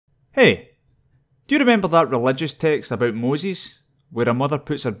Hey, do you remember that religious text about Moses, where a mother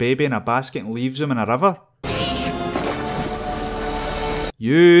puts her baby in a basket and leaves him in a river?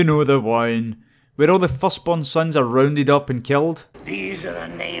 You know the one, where all the firstborn sons are rounded up and killed. These are the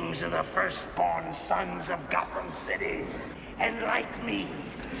names of the firstborn sons of Gotham City, and like me,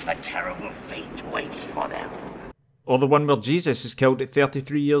 a terrible fate waits for them. Or the one where Jesus is killed at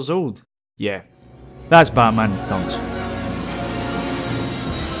 33 years old. Yeah, that's Batman Returns.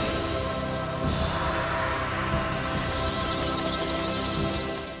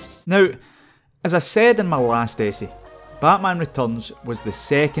 Now, as I said in my last essay, Batman Returns was the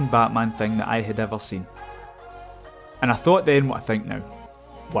second Batman thing that I had ever seen. And I thought then what I think now.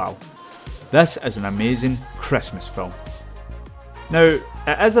 Wow, this is an amazing Christmas film. Now,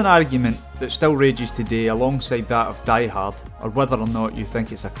 it is an argument that still rages today alongside that of Die Hard, or whether or not you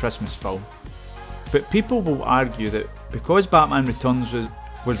think it's a Christmas film. But people will argue that because Batman Returns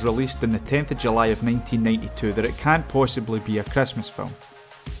was released on the 10th of July of 1992 that it can't possibly be a Christmas film.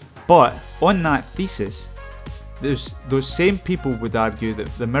 But on that thesis, those same people would argue that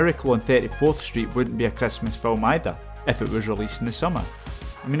The Miracle on 34th Street wouldn't be a Christmas film either if it was released in the summer.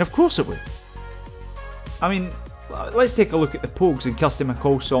 I mean, of course it would. I mean, let's take a look at the Pogues and Kirsty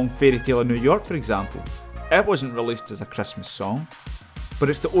MacColl's song Fairy Tale of New York, for example. It wasn't released as a Christmas song, but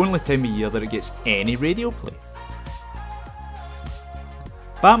it's the only time of year that it gets any radio play.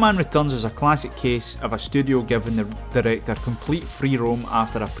 Batman Returns is a classic case of a studio giving the director complete free roam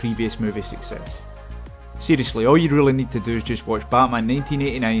after a previous movie success. Seriously, all you really need to do is just watch Batman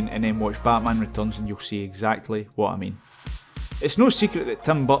 1989 and then watch Batman Returns and you'll see exactly what I mean. It's no secret that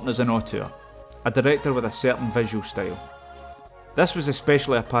Tim Burton is an auteur, a director with a certain visual style. This was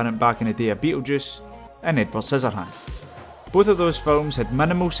especially apparent back in the day of Beetlejuice and Edward Scissorhands. Both of those films had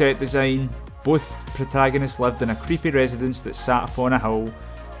minimal set design, both protagonists lived in a creepy residence that sat upon a hill,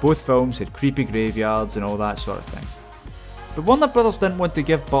 both films had creepy graveyards and all that sort of thing. But Warner Brothers didn't want to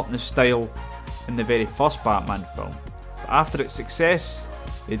give Burton his style in the very first Batman film, but after its success,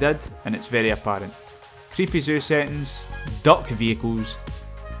 they did, and it's very apparent. Creepy zoo settings, duck vehicles,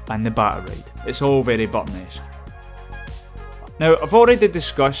 and the Bat Ride. It's all very Burton-esque. Now, I've already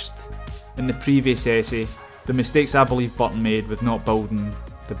discussed in the previous essay the mistakes I believe Burton made with not building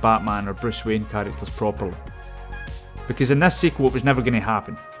the Batman or Bruce Wayne characters properly. Because in this sequel it was never going to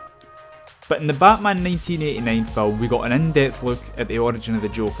happen. But in the Batman 1989 film we got an in-depth look at the origin of the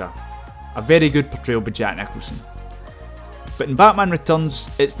Joker. A very good portrayal by Jack Nicholson. But in Batman Returns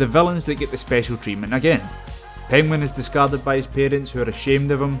it's the villains that get the special treatment again. Penguin is discarded by his parents who are ashamed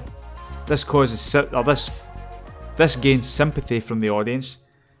of him. This gains sympathy from the audience.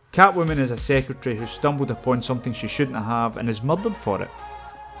 Catwoman is a secretary who stumbled upon something she shouldn't have and is murdered for it.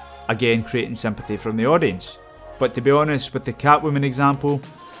 Again creating sympathy from the audience. But to be honest, with the Catwoman example,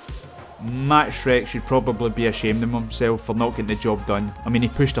 Matt Schreck should probably be ashamed of himself for not getting the job done. I mean, he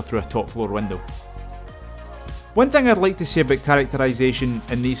pushed her through a top floor window. One thing I'd like to say about characterisation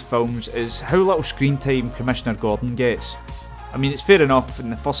in these films is how little screen time Commissioner Gordon gets. I mean, it's fair enough, in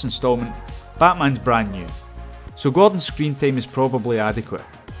the first instalment, Batman's brand new, so Gordon's screen time is probably adequate.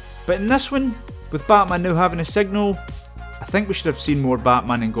 But in this one, with Batman now having a signal, I think we should have seen more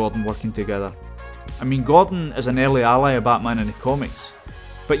Batman and Gordon working together. I mean, Gordon is an early ally of Batman in the comics,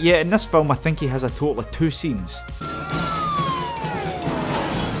 but yet in this film I think he has a total of 2 scenes.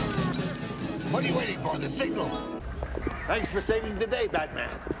 What are you waiting for? The signal? Thanks for saving the day,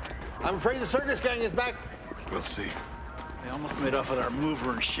 Batman. I'm afraid the circus gang is back. We'll see. They almost made off with our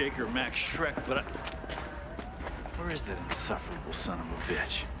mover and shaker, Max Schreck, but where is that insufferable son of a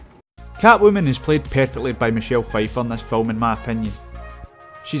bitch? Catwoman is played perfectly by Michelle Pfeiffer in this film in my opinion.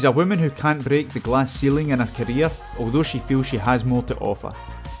 She's a woman who can't break the glass ceiling in her career, although she feels she has more to offer.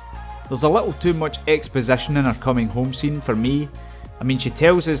 There's a little too much exposition in her coming home scene for me. I mean, she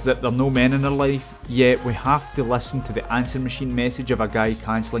tells us that there are no men in her life, yet we have to listen to the answer machine message of a guy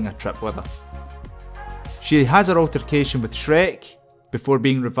cancelling a trip with her. She has her altercation with Shrek, before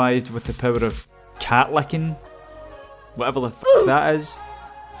being revived with the power of cat licking, whatever the f that is.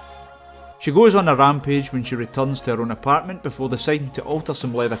 She goes on a rampage when she returns to her own apartment before deciding to alter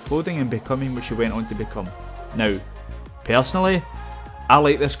some leather clothing and becoming what she went on to become. Now, personally, I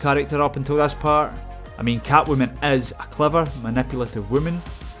like this character up until this part. I mean, Catwoman is a clever, manipulative woman,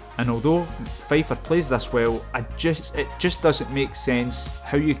 and although Pfeiffer plays this well, it just doesn't make sense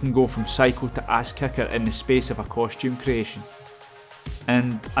how you can go from psycho to ass kicker in the space of a costume creation.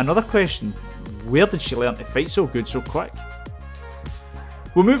 And another question, where did she learn to fight so good so quick?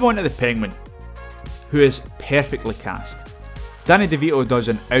 We'll move on to the Penguin, who is perfectly cast. Danny DeVito does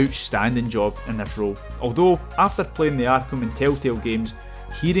an outstanding job in this role, although after playing the Arkham and Telltale games,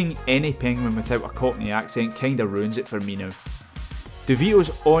 hearing any Penguin without a Cockney accent kinda ruins it for me now.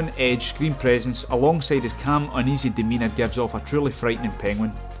 DeVito's on-edge screen presence alongside his calm, uneasy demeanour gives off a truly frightening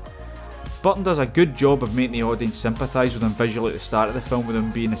Penguin. Burton does a good job of making the audience sympathise with him visually at the start of the film, with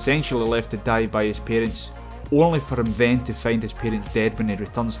him being essentially left to die by his parents, only for him then to find his parents dead when he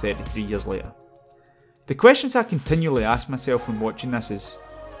returns 33 years later. The questions I continually ask myself when watching this is,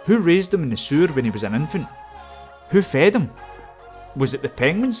 who raised him in the sewer when he was an infant? Who fed him? Was it the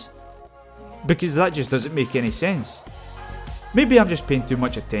Penguins? Because that just doesn't make any sense. Maybe I'm just paying too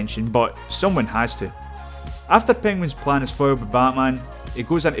much attention, but someone has to. After Penguin's plan is foiled by Batman, he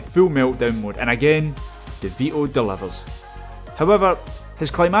goes into full meltdown mode, and again, DeVito delivers. However, his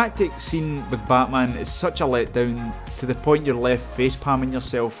climactic scene with Batman is such a letdown to the point you're left facepalming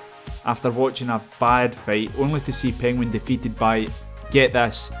yourself after watching a bad fight only to see Penguin defeated by, get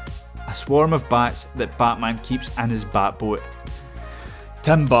this, a swarm of bats that Batman keeps in his Batboat.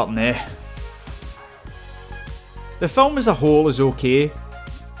 Tim Burton, eh? The film as a whole is okay.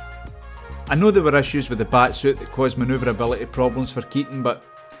 I know there were issues with the Batsuit that caused manoeuvrability problems for Keaton, but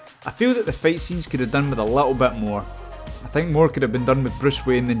I feel that the fight scenes could have done with a little bit more. I think more could have been done with Bruce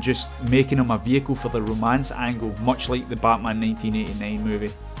Wayne than just making him a vehicle for the romance angle, much like the Batman 1989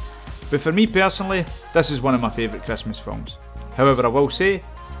 movie. But for me personally, this is one of my favourite Christmas films. However, I will say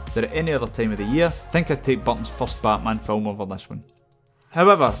that at any other time of the year, I think I'd take Burton's first Batman film over this one.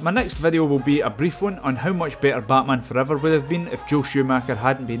 However, my next video will be a brief one on how much better Batman Forever would have been if Joel Schumacher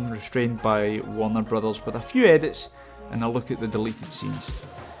hadn't been restrained by Warner Brothers, with a few edits and a look at the deleted scenes.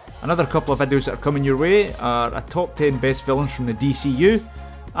 Another couple of videos that are coming your way are a top 10 best villains from the DCU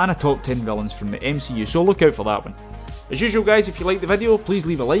and a top 10 villains from the MCU, so look out for that one. As usual guys, if you like the video, please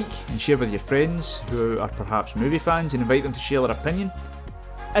leave a like and share with your friends who are perhaps movie fans and invite them to share their opinion.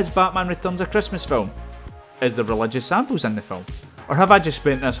 Is Batman Returns a Christmas film? Is there religious samples in the film? Or have I just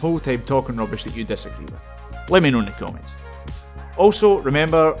spent this whole time talking rubbish that you disagree with? Let me know in the comments. Also,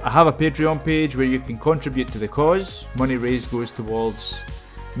 remember, I have a Patreon page where you can contribute to the cause. Money raised goes towards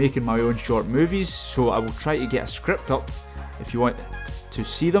making my own short movies, so I will try to get a script up if you want to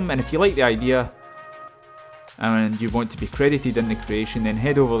see them. And if you like the idea and you want to be credited in the creation, then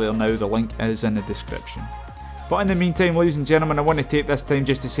head over there now, the link is in the description. But in the meantime, ladies and gentlemen, I want to take this time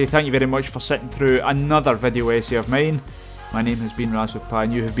just to say thank you very much for sitting through another video essay of mine. My name has been RabsPapa,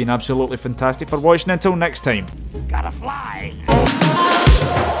 and you have been absolutely fantastic for watching. Until next time. Gotta fly.